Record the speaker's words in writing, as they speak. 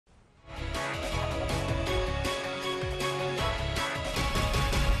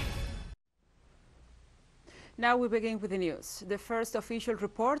Now we begin with the news. The first official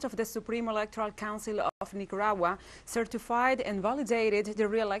report of the Supreme Electoral Council of Nicaragua certified and validated the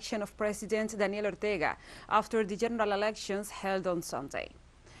re-election of President Daniel Ortega after the general elections held on Sunday.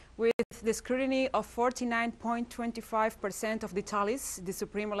 With the scrutiny of 49.25% of the tallies, the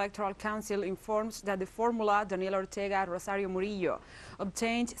Supreme Electoral Council informs that the formula Daniel Ortega Rosario Murillo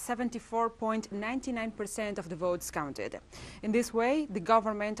obtained 74.99% of the votes counted. In this way, the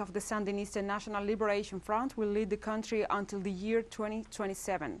government of the Sandinista National Liberation Front will lead the country until the year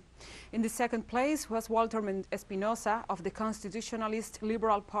 2027. In the second place was Walter Espinosa of the Constitutionalist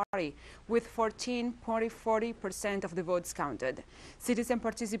Liberal Party with 14.40% of the votes counted. Citizen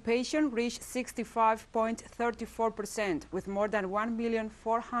participation reached 65.34% with more than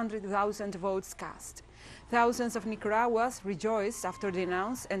 1,400,000 votes cast. Thousands of Nicaraguans rejoiced after the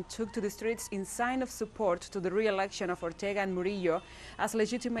announce and took to the streets in sign of support to the re-election of Ortega and Murillo as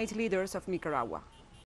legitimate leaders of Nicaragua.